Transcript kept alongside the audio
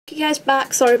Okay guys,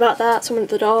 back. Sorry about that, someone at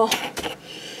the door.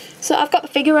 So I've got the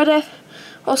figure ready.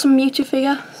 Awesome Mewtwo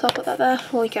figure, so I'll put that there.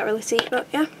 Well, you can't really see it, but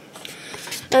yeah.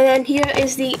 And then here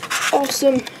is the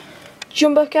awesome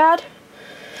jumbo card.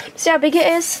 See how big it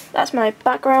is? That's my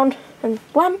background and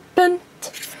lampant.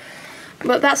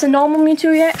 But that's a normal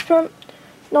Mewtwo EX one.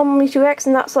 Normal Mewtwo EX,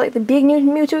 and that's like the big new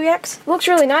Mewtwo EX. It looks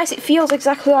really nice. It feels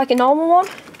exactly like a normal one.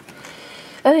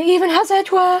 And it even has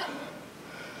edgeware. I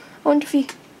wonder if you...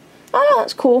 Oh,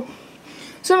 that's cool.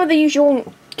 Some of the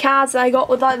usual cards that I got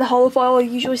with like the hollow foil are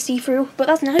usually see-through, but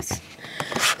that's nice.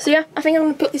 So yeah, I think I'm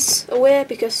going to put this away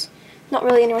because not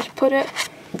really anywhere to put it.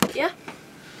 But yeah,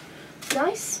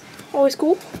 nice. Always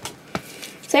cool.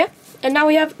 So yeah, and now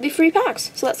we have the 3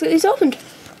 packs. So let's get these opened.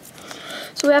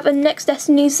 So we have a Next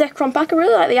Destiny's Zekrom pack. I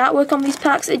really like the artwork on these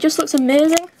packs. It just looks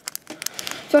amazing.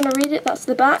 If you want to read it, that's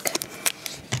the back.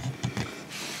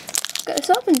 Get this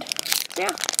opened. So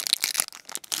yeah.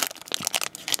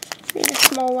 Been a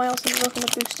small while since I've opened a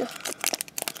booster.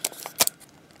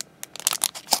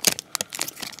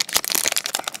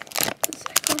 The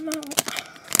Zekrom out.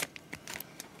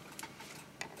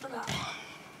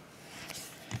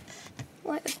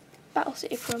 Like the Battle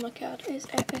City promo card is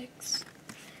epics.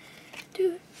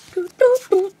 I've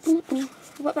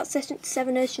got that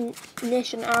 7 Nation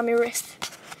Army Rift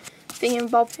thing and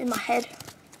bob in my head,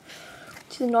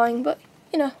 which is annoying, but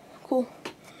you know, cool.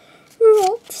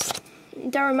 Drought.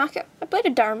 Darumaka. I played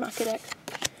a Darumaka deck.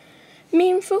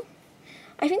 Meanful.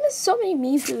 I think there's so many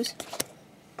Mewtwo's.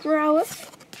 Growlithe.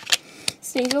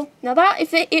 Sneasel. Now that,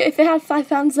 if it had 5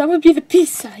 hands, that would be the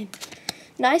peace sign.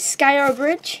 Nice. Skyar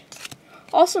Bridge.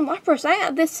 Awesome Lapras. I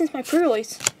had this since my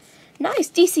pre-release.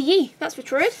 Nice. DCE. That's for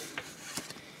trade.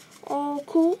 All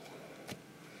cool.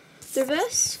 The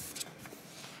reverse.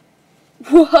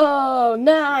 Whoa.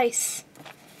 Nice.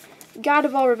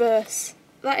 Gardevoir reverse.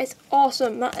 That is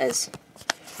awesome. That is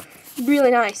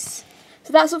really nice.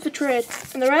 So that's up for trade.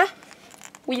 And the rare?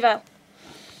 Weavile.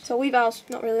 So Weavile's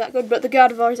not really that good, but the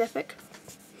Gardevoir is epic.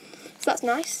 So that's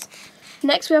nice.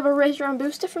 Next we have a Razor Round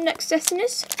booster from Next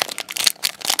Destinies.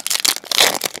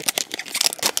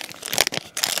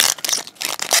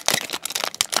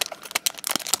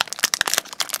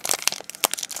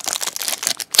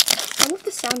 I love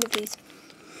the sound of these.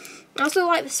 I also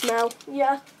like the smell.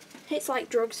 Yeah. It's like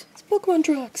drugs. It's Pokemon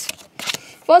drugs.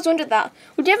 I've always wondered that.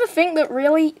 Would you ever think that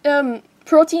really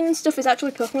protein and stuff is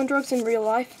actually Pokemon drugs in real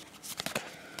life?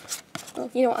 Well,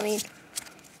 you know what I mean.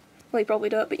 Well, you probably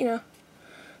don't, but you know.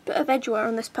 Bit of edgeware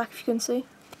on this pack, if you can see.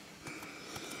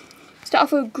 Start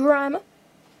off with Grimer.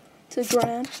 To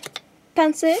Gran.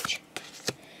 Pansage.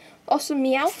 Awesome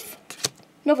Meowth.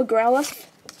 Another Growlithe.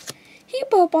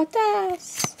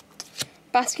 Hippopotas.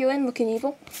 Basculin, looking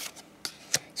evil.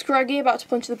 Scraggy, about to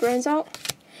punch the brains out.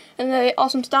 And the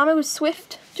awesome Starmie with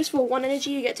Swift. Just for 1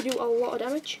 energy, you get to do a lot of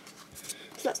damage.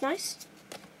 So that's nice.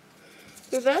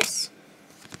 Reverse.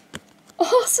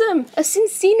 Awesome! A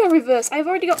Cincino reverse. I've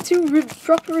already got 2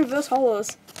 proper reverse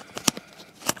hollows.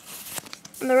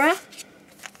 And the rare.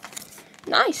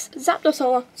 Nice! Zapdos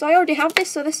holo. So I already have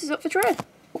this, so this is up for trade.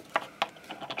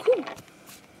 Cool.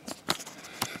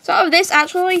 So out of this,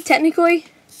 actually, technically,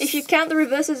 if you count the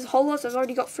reverses as hollows, I've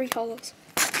already got 3 hollows.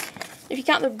 If you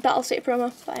count the Battle City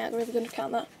promo, I ain't really going to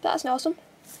count that. That's awesome.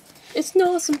 It's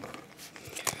awesome.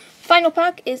 Final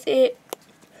pack is a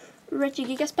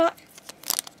Regigigas pack.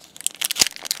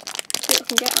 See what I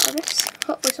can get out of this.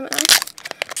 Hopefully something nice.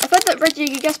 I've heard that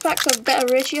Regigigas packs have better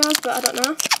ratios, but I don't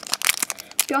know.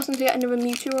 It'd be awesome to get another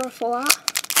Mewtwo or a full art.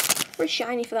 Or a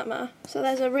shiny for that matter. So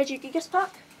there's a Regigigas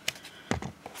pack.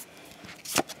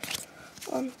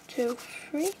 1, 2,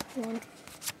 3. 1,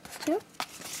 2.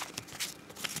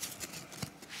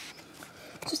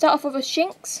 So start off with a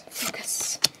Shinx,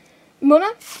 Focus,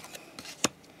 Munna,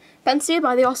 Pensy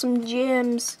by the awesome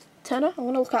James Turner. I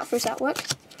want to look out for his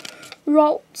artwork.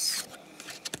 Ralts,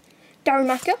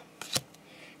 Darumaka,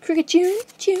 Kricketune,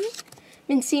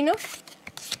 Mincino,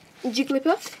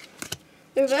 Jigglypuff,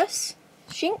 the reverse,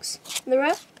 Shinx, and the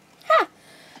rare. Ha!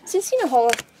 Cincino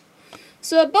holo.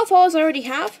 So both holos I already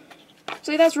have.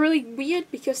 So that's really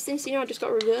weird because Cincino I just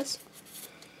got reverse.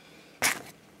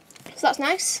 So that's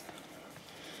nice.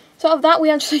 So out of that, we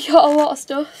actually got a lot of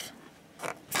stuff.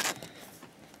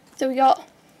 So we got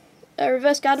a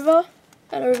reverse Gardevoir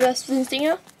and a reverse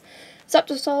Cincino,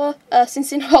 Zapdos holo,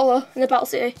 Cincino holo in the Battle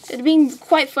City. It'd have been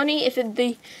quite funny if it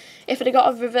had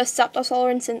got a reverse Zapdos holo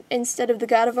instead of the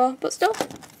Gardevoir, but still,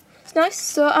 it's nice.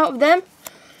 So out of them,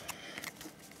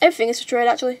 everything is for trade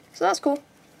actually. So that's cool.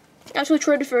 I actually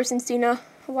traded for a Cincino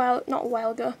not a while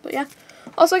ago, but yeah.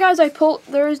 Also, guys,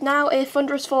 there is now a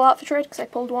Thunderous full art for trade because I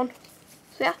pulled one.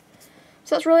 So yeah.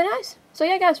 So that's really nice. So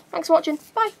yeah guys, thanks for watching,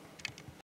 bye!